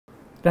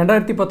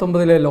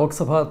2019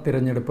 ലോക്സഭാ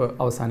തിരഞ്ഞെടുപ്പ്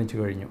അവസാനിച്ചു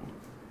കഴിഞ്ഞു.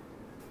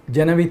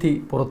 ജനവിധി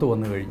പുറത്തു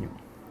വന്നു കഴിഞ്ഞു.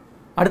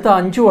 അടുത്ത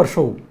 5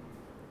 വർഷവും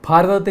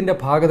ഭാരതത്തിൻ്റെ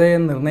ഭാഗധേയ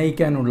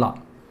നിർണ്ണയിക്കാനുള്ള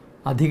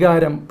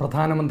അധികാരം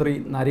പ്രധാനമന്ത്രി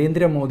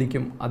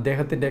നരേന്ദ്രമോദിക്കും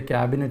അദ്ദേഹത്തിൻ്റെ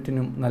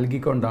ക്യാബിനറ്റിനും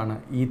നൽകിക്കൊണ്ടാണ്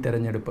ഈ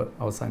തിരഞ്ഞെടുപ്പ്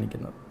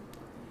അവസാനിക്കുന്നത്.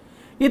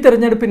 ഈ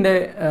തിരഞ്ഞെടുപ്പിൻ്റെ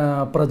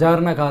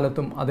പ്രചാരണ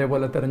കാലത്തും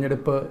അതേപോലെ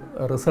തിരഞ്ഞെടുപ്പ്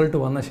റിസൾട്ട്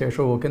വന്ന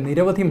ശേഷവുമൊക്കെ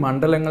നിരവധി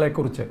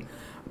മണ്ഡലങ്ങളെക്കുറിച്ച്,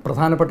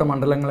 പ്രധാനപ്പെട്ട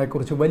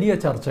മണ്ഡലങ്ങളെക്കുറിച്ച് വലിയ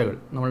ചർച്ചകൾ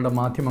നമ്മളുടെ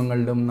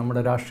മാധ്യമങ്ങളിലും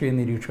നമ്മുടെ രാഷ്ട്രീയ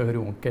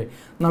നിരീക്ഷകരും ഒക്കെ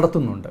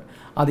നടത്തുന്നുണ്ട്.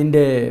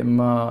 അതിൻ്റെ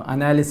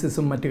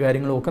അനാലിസിസും മറ്റു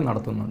കാര്യങ്ങളും ഒക്കെ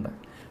നടത്തുന്നുണ്ട്.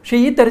 പക്ഷേ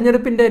ഈ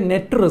തിരഞ്ഞെടുപ്പിൻ്റെ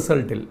നെറ്റ്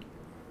റിസൾട്ടിൽ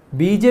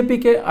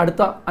BJPക്ക്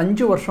അടുത്ത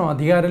 5 വർഷം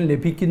അധികാരം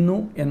ലഭിക്കുന്നു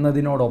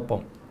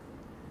എന്നതിനോടൊപ്പം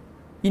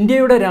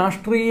ഇന്ത്യയുടെ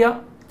രാഷ്ട്രീയ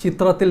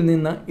ചിത്രത്തിൽ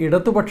നിന്ന്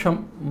ഇടതുപക്ഷം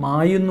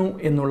മായുന്നു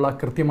എന്നുള്ള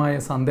കൃത്യമായ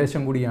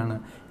സന്ദേശം കൂടിയാണ്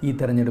ഈ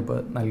തെരഞ്ഞെടുപ്പ്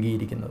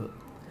നൽകിയിരിക്കുന്നത്.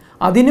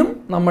 അതിനും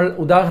നമ്മൾ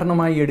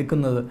ഉദാഹരണമായി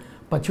എടുക്കുന്നത്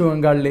പശ്ചിമ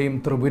ബംഗാളിലെയും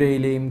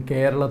ത്രിപുരയിലെയും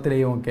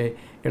കേരളത്തിലെയും ഒക്കെ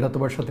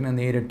ഇടതുപക്ഷത്തിന്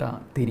നേരിട്ട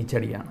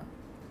തിരിച്ചടിയാണ്.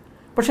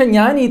 പക്ഷേ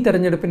ഞാൻ ഈ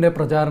തെരഞ്ഞെടുപ്പിൻ്റെ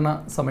പ്രചാരണ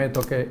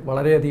സമയത്തൊക്കെ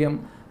വളരെയധികം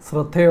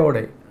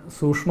ശ്രദ്ധയോടെ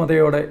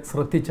സൂക്ഷ്മതയോടെ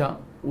ശ്രദ്ധിച്ച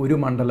ഒരു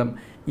മണ്ഡലം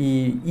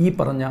ഈ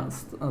പറഞ്ഞ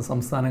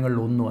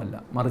സംസ്ഥാനങ്ങളിലൊന്നുമല്ല,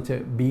 മറിച്ച്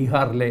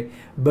ബീഹാറിലെ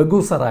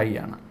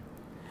ബെഗുസറായിയാണ്.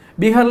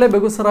 ബീഹാറിലെ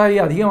ബെഗുസറായി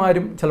അധികം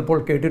ആരും ചിലപ്പോൾ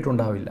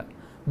കേട്ടിട്ടുണ്ടാവില്ല.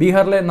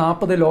 ബീഹാറിലെ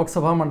 40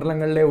 ലോക്സഭാ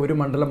മണ്ഡലങ്ങളിലെ ഒരു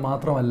മണ്ഡലം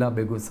മാത്രമല്ല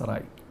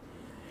ബെഗുസറായി.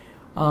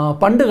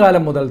 പണ്ട്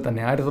കാലം മുതൽ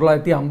തന്നെ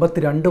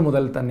 1952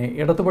 മുതൽ തന്നെ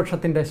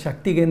ഇടതുപക്ഷത്തിൻ്റെ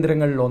ശക്തി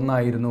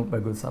കേന്ദ്രങ്ങളിലൊന്നായിരുന്നു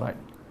ബെഗുസറായി.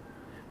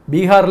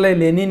 ബീഹാറിലെ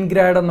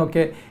ലെനിൻഗ്രാഡ്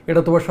എന്നൊക്കെ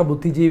ഇടതുപക്ഷ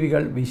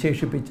ബുദ്ധിജീവികൾ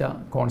വിശേഷിപ്പിച്ച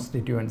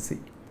കോൺസ്റ്റിറ്റ്യുവൻസി.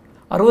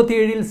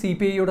 67-ൽ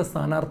CPIയുടെ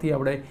സ്ഥാനാർത്ഥി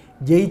അവിടെ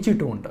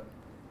ജയിച്ചിട്ടുമുണ്ട്.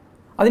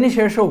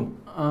 അതിനുശേഷവും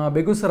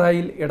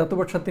ബെഗുസറായിൽ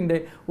ഇടതുപക്ഷത്തിൻ്റെ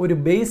ഒരു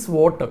ബേസ്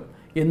വോട്ട്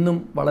എന്നും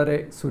വളരെ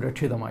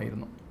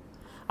സുരക്ഷിതമായിരുന്നു.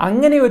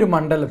 അങ്ങനെ ഒരു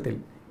മണ്ഡലത്തിൽ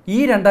ഈ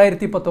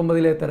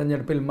 2019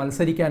 തെരഞ്ഞെടുപ്പിൽ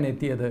മത്സരിക്കാൻ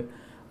എത്തിയത്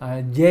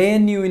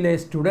JNUവിലെ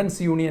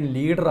സ്റ്റുഡൻസ് യൂണിയൻ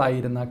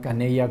ലീഡറായിരുന്ന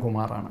കനയ്യ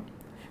കുമാറാണ്.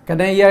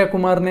 കനയ്യ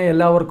കുമാറിനെ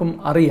എല്ലാവർക്കും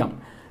അറിയാം.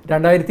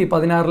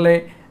 2016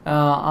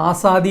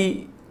 ആസാദി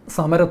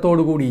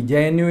സമരത്തോടുകൂടി,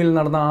 JNUവിൽ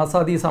നടന്ന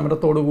ആസാദി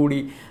സമരത്തോടുകൂടി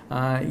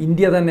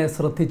ഇന്ത്യ തന്നെ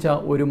ശ്രദ്ധിച്ച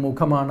ഒരു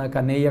മുഖമാണ്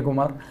കനയ്യ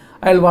കുമാർ.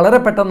 അയാൾ വളരെ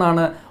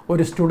പെട്ടെന്നാണ്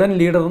ഒരു സ്റ്റുഡൻറ്റ്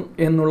ലീഡർ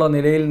എന്നുള്ള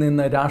നിലയിൽ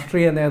നിന്ന്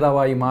രാഷ്ട്രീയ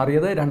നേതാവായി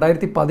മാറിയത്.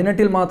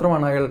 2018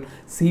 മാത്രമാണ് അയാൾ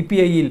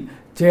CPIയിൽ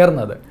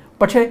ചേർന്നത്.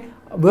 പക്ഷേ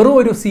വെറും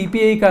ഒരു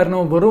CPIക്കാരനോ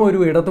വെറും ഒരു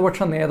ഇടതുപക്ഷ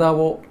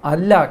നേതാവോ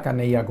അല്ല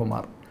കനയ്യ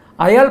കുമാർ.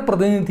 അയാൾ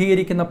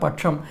പ്രതിനിധീകരിക്കുന്ന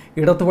പക്ഷം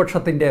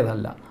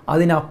ഇടതുപക്ഷത്തിൻ്റേതല്ല,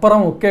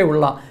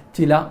 അതിനപ്പുറമൊക്കെയുള്ള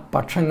ചില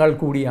പക്ഷങ്ങൾ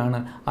കൂടിയാണ്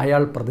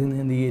അയാൾ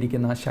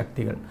പ്രതിനിധീകരിക്കുന്ന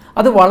ശക്തികൾ.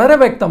 അത് വളരെ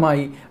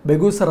വ്യക്തമായി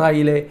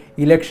ബെഗുസറായിലെ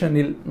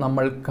ഇലക്ഷനിൽ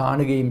നമ്മൾ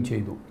കാണുകയും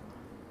ചെയ്തു.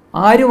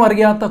 ആരും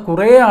അറിയാത്ത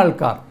കുറേ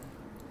ആൾക്കാർ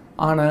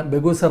ആണ്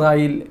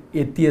ബെഗുസറായിൽ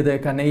എത്തിയത്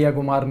കനയ്യ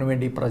കുമാറിന്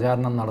വേണ്ടി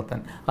പ്രചാരണം നടത്താൻ.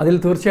 അതിൽ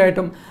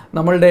തീർച്ചയായിട്ടും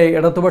നമ്മളുടെ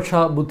ഇടതുപക്ഷ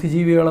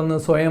ബുദ്ധിജീവികളെന്ന്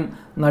സ്വയം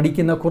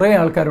നടിക്കുന്ന കുറേ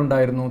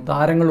ആൾക്കാരുണ്ടായിരുന്നു,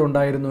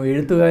 താരങ്ങളുണ്ടായിരുന്നു,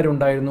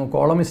 എഴുത്തുകാരുണ്ടായിരുന്നു,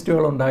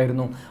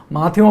 കോളമിസ്റ്റുകളുണ്ടായിരുന്നു,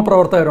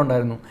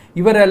 മാധ്യമപ്രവർത്തകരുണ്ടായിരുന്നു.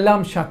 ഇവരെല്ലാം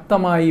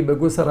ശക്തമായി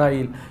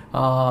ബെഗുസറായിൽ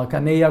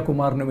കനയ്യ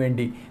കുമാറിന്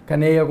വേണ്ടി,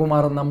 കനയ്യ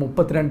കുമാർ എന്ന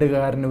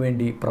 32-കാരന്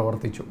വേണ്ടി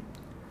പ്രവർത്തിച്ചു.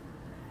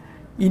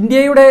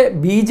 ഇന്ത്യയുടെ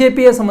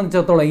BJPയെ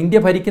സംബന്ധിച്ചിടത്തോളം, ഇന്ത്യ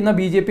ഭരിക്കുന്ന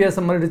BJPയെ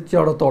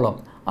സംബന്ധിച്ചിടത്തോളം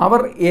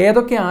അവർ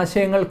ഏതൊക്കെ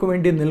ആശയങ്ങൾക്ക്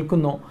വേണ്ടി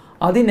നിൽക്കുന്നോ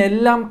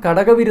അതിനെല്ലാം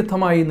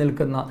ഘടകവിരുദ്ധമായി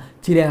നിൽക്കുന്ന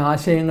ചില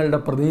ആശയങ്ങളുടെ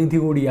പ്രതിനിധി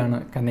കൂടിയാണ്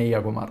കനയ്യ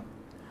കുമാർ.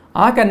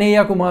 ആ കനയ്യ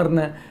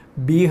കുമാറിന്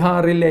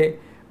ബീഹാറിലെ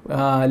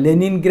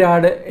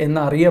ലെനിൻഗ്രാഡ്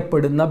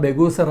എന്നറിയപ്പെടുന്ന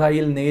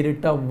ബെഗുസറായിൽ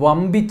നേരിട്ട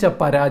വമ്പിച്ച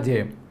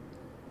പരാജയം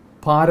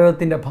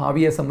ഭാരതത്തിൻ്റെ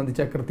ഭാവിയെ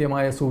സംബന്ധിച്ച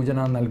കൃത്യമായ സൂചന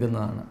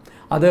നൽകുന്നതാണ്.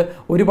 അത്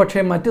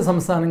ഒരുപക്ഷെ മറ്റ്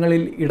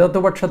സംസ്ഥാനങ്ങളിൽ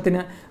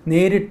ഇടതുപക്ഷത്തിന്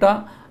നേരിട്ട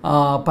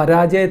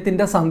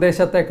പരാജയത്തിൻ്റെ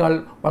സന്ദേശത്തേക്കാൾ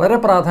വളരെ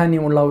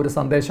പ്രാധാന്യമുള്ള ഒരു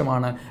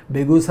സന്ദേശമാണ്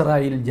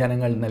ബെഗുസറായിൽ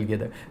ജനങ്ങൾ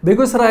നൽകിയത്.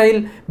 ബെഗുസറായിൽ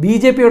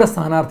BJPയുടെ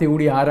സ്ഥാനാർത്ഥി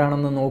കൂടി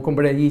ആരാണെന്ന്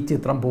നോക്കുമ്പോഴേ ഈ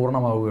ചിത്രം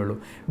പൂർണ്ണമാവുകയുള്ളൂ.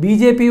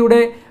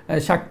 BJPയുടെ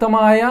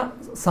ശക്തമായ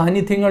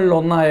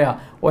സാന്നിധ്യങ്ങളിലൊന്നായ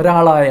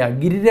ഒരാളായ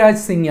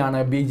ഗിരിരാജ് സിംഗ്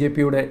ആണ്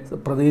BJPയുടെ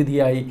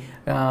പ്രതിനിധിയായി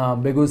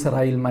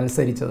ബെഗുസറായിൽ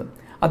മത്സരിച്ചത്.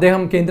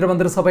 അദ്ദേഹം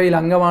കേന്ദ്രമന്ത്രിസഭയിൽ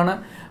അംഗമാണ്.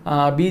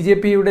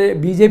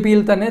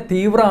 BJPയിൽ തന്നെ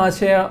തീവ്ര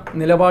ആശയ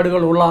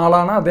നിലപാടുകളുള്ള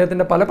ആളാണ്.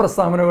 അദ്ദേഹത്തിൻ്റെ പല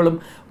പ്രസ്താവനകളും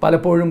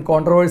പലപ്പോഴും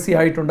കോൺട്രവേഴ്സി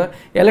ആയിട്ടുണ്ട്.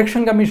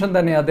 ഇലക്ഷൻ കമ്മീഷൻ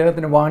തന്നെ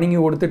അദ്ദേഹത്തിന് വാണിംഗ്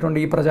കൊടുത്തിട്ടുണ്ട്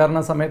ഈ പ്രചാരണ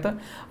സമയത്ത്.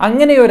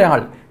 അങ്ങനെ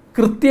ഒരാൾ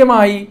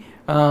കൃത്യമായി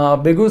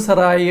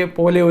ബെഗുസറായി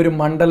പോലെ ഒരു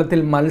മണ്ഡലത്തിൽ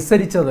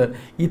മത്സരിച്ചത്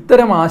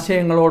ഇത്തരം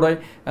ആശയങ്ങളോടെ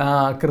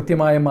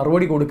കൃത്യമായ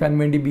മറുപടി കൊടുക്കാൻ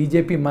വേണ്ടി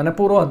BJP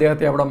മനഃപൂർവ്വം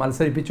അദ്ദേഹത്തെ അവിടെ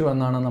മത്സരിപ്പിച്ചു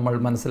എന്നാണ് നമ്മൾ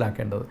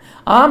മനസ്സിലാക്കേണ്ടത്.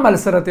 ആ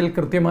മത്സരത്തിൽ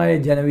കൃത്യമായ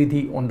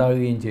ജനവിധി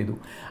ഉണ്ടാകുകയും ചെയ്തു.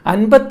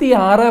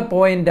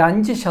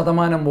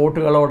 56.5%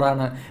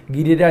 വോട്ടുകളോടാണ്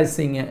ഗിരിരാജ്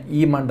സിംഗ്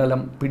ഈ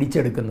മണ്ഡലം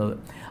പിടിച്ചെടുക്കുന്നത്.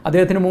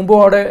 അദ്ദേഹത്തിന് മുമ്പ്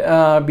അവിടെ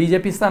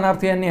BJP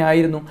സ്ഥാനാർത്ഥി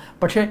തന്നെയായിരുന്നു.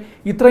 പക്ഷേ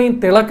ഇത്രയും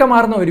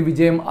തിളക്കമാർന്ന ഒരു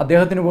വിജയം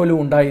അദ്ദേഹത്തിന് പോലും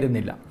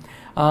ഉണ്ടായിരുന്നില്ല.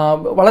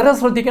 വളരെ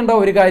ശ്രദ്ധിക്കേണ്ട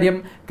ഒരു കാര്യം,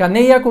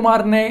 കനയ്യ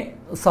കുമാറിനെ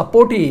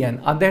സപ്പോർട്ട് ചെയ്യാൻ,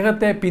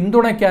 അദ്ദേഹത്തെ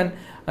പിന്തുണയ്ക്കാൻ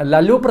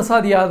ലല്ലു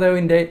പ്രസാദ്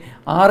യാദവിൻ്റെ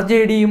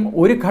RJDയും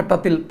ഒരു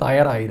ഘട്ടത്തിൽ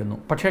തയ്യാറായിരുന്നു.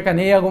 പക്ഷേ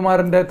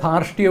കനയ്യകുമാറിൻ്റെ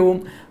ധാർഷ്ട്യവും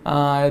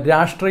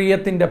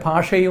രാഷ്ട്രീയത്തിൻ്റെ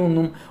ഭാഷയും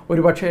ഒന്നും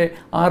ഒരുപക്ഷെ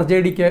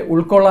RJDക്ക്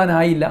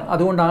ഉൾക്കൊള്ളാനായില്ല.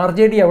 അതുകൊണ്ട്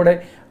RJD അവിടെ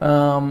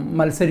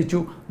മത്സരിച്ചു,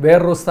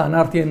 വേറൊരു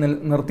സ്ഥാനാർത്ഥിയെ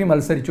നിർത്തി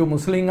മത്സരിച്ചു.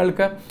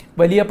 മുസ്ലിങ്ങൾക്ക്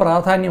വലിയ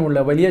പ്രാധാന്യമുള്ള,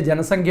 വലിയ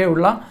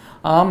ജനസംഖ്യയുള്ള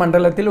ആ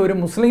മണ്ഡലത്തിൽ ഒരു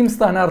മുസ്ലിം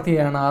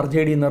സ്ഥാനാർത്ഥിയെയാണ്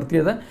RJD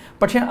നിർത്തിയത്.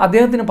 പക്ഷേ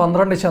അദ്ദേഹത്തിന്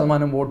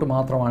 12% വോട്ട്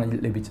മാത്രമാണ്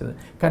ലഭിച്ചത്.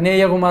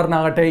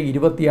 കനയ്യകുമാറിനാകട്ടെ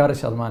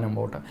 26%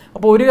 വോട്ട്.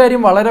 അപ്പോൾ ഒരു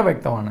കാര്യം വളരെ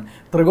വ്യക്തമാണ്,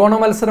 ത്രികോണ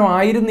മത്സരം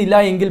ആയിരുന്നില്ല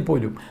എങ്കിൽ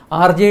പോലും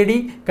RJD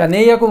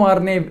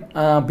കനയ്യകുമാറിനെ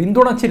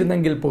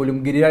പിന്തുണച്ചിരുന്നെങ്കിൽ പോലും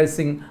ഗിരിരാജ്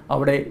സിംഗ്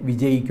അവിടെ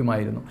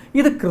വിജയിക്കുമായിരുന്നു.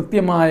 ഇത്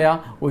കൃത്യമായ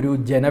ഒരു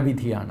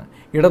ജനവിധിയാണ്.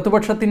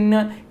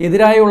 ഇടതുപക്ഷത്തിന്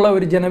എതിരായുള്ള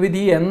ഒരു ജനവിധി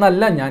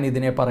എന്നല്ല ഞാൻ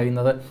ഇതിനെ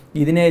പറയുന്നത്.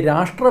 ഇതിനെ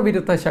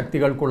രാഷ്ട്രവിരുദ്ധ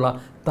ശക്തികൾക്കുള്ള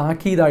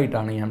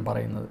താക്കീതായിട്ടാണ് ഞാൻ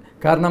പറയുന്നത്.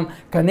 കാരണം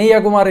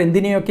കനയ്യകുമാർ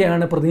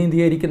എന്തിനെയൊക്കെയാണ്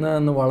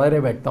പ്രതിനിധീകരിക്കുന്നതെന്ന് വളരെ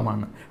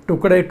വ്യക്തമാണ്.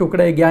 ടുക്കഡെ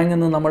ടുക്കഡെ ഗ്യാങ്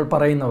എന്ന് നമ്മൾ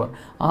പറയുന്നവർ,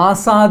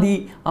 ആസാദി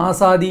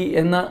ആസാദി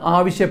എന്ന്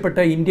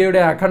ആവശ്യപ്പെട്ട്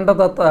ഇന്ത്യയുടെ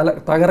അഖണ്ഡത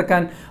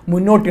തകർക്കാൻ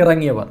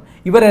മുന്നോട്ടിറങ്ങിയവർ,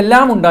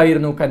 ഇവരെല്ലാം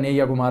ഉണ്ടായിരുന്നു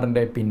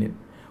കനയ്യകുമാറിൻ്റെ പിന്നിൽ.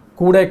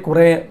 കൂടെ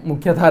കുറേ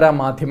മുഖ്യധാരാ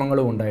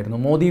മാധ്യമങ്ങളും ഉണ്ടായിരുന്നു.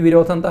 മോദി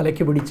വിരോധം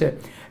തലയ്ക്ക് പിടിച്ച്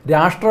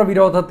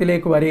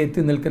രാഷ്ട്രവിരോധത്തിലേക്ക് വരെ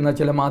എത്തി നിൽക്കുന്ന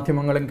ചില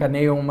മാധ്യമങ്ങളും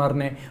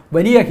കനയ്യകുമാറിനെ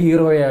വലിയ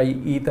ഹീറോയായി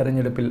ഈ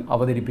തെരഞ്ഞെടുപ്പിൽ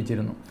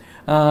അവതരിപ്പിച്ചിരുന്നു.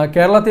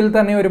 കേരളത്തിൽ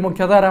തന്നെ ഒരു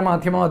മുഖ്യധാരാ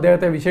മാധ്യമം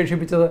അദ്ദേഹത്തെ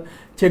വിശേഷിപ്പിച്ചത്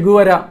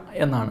ചെഗുവര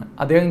എന്നാണ്.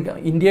 അദ്ദേഹം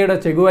ഇന്ത്യയുടെ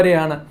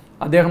ചെഗുവരയാണ്,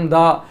 അദ്ദേഹം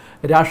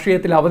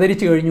രാഷ്ട്രീയത്തിൽ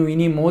അവതരിച്ചു കഴിഞ്ഞു,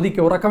 ഇനി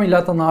മോദിക്ക്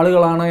ഉറക്കമില്ലാത്ത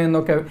നാളുകളാണ്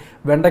എന്നൊക്കെ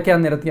വെണ്ടയ്ക്കാൻ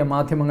നിരത്തിയ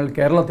മാധ്യമങ്ങൾ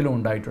കേരളത്തിലും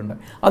ഉണ്ടായിട്ടുണ്ട്.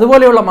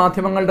 അതുപോലെയുള്ള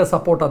മാധ്യമങ്ങളുടെ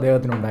സപ്പോർട്ട്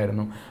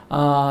അദ്ദേഹത്തിനുണ്ടായിരുന്നു.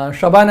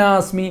 ഷബാന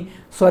ആസ്മി,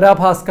 സ്വര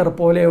ഭാസ്കർ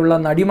പോലെയുള്ള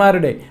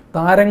നടിമാരുടെ,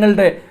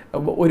 താരങ്ങളുടെ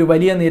ഒരു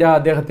വലിയ നിര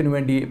അദ്ദേഹത്തിന്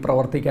വേണ്ടി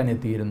പ്രവർത്തിക്കാൻ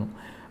എത്തിയിരുന്നു.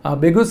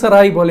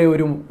 ബെഗുസറായി പോലെ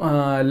ഒരു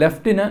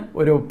ലെഫ്റ്റിന്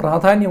ഒരു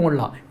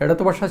പ്രാധാന്യമുള്ള,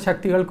 ഇടതുപക്ഷ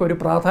ശക്തികൾക്ക് ഒരു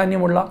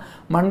പ്രാധാന്യമുള്ള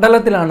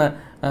മണ്ഡലത്തിലാണ്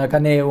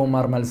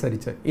കനയ്യകുമാർ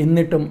മത്സരിച്ച്.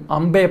 എന്നിട്ടും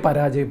അമ്പേ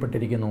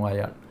പരാജയപ്പെട്ടിരിക്കുന്നു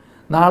അയാൾ.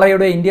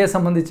 നാളെയുടെ ഇന്ത്യയെ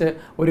സംബന്ധിച്ച്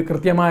ഒരു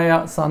കൃത്യമായ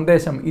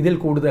സന്ദേശം ഇതിൽ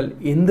കൂടുതൽ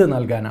എന്ത്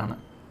നൽകാനാണ്?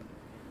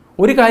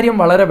 ഒരു കാര്യം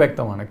വളരെ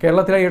വ്യക്തമാണ്,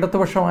 കേരളത്തിലെ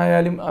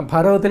ഇടതുപക്ഷമായാലും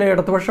ഭാരതത്തിലെ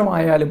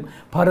ഇടതുപക്ഷമായാലും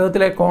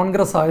ഭാരതത്തിലെ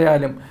കോൺഗ്രസ്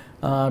ആയാലും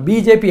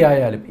BJP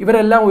ആയാലും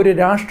ഇവരെല്ലാം ഒരു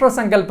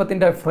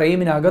രാഷ്ട്രസങ്കല്പത്തിൻ്റെ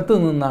ഫ്രെയിമിനകത്ത്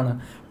നിന്നാണ്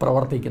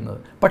പ്രവർത്തിക്കുന്നത്.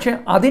 പക്ഷേ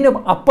അതിന്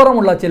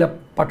അപ്പുറമുള്ള ചില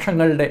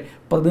പക്ഷങ്ങളുടെ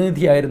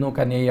പ്രതിനിധിയായിരുന്നു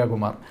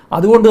കനയ്യകുമാർ.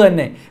 അതുകൊണ്ട്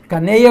തന്നെ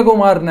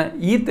കനയ്യകുമാറിന്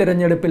ഈ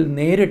തിരഞ്ഞെടുപ്പിൽ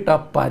നേരിട്ട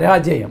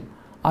പരാജയം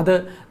അത്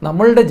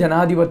നമ്മളുടെ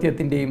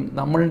ജനാധിപത്യത്തിൻ്റെയും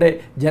നമ്മളുടെ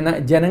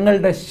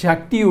ജനങ്ങളുടെ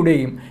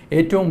ശക്തിയുടെയും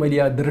ഏറ്റവും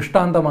വലിയ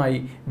ദൃഷ്ടാന്തമായി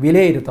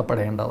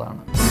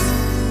വിലയിരുത്തപ്പെടേണ്ടതാണ്.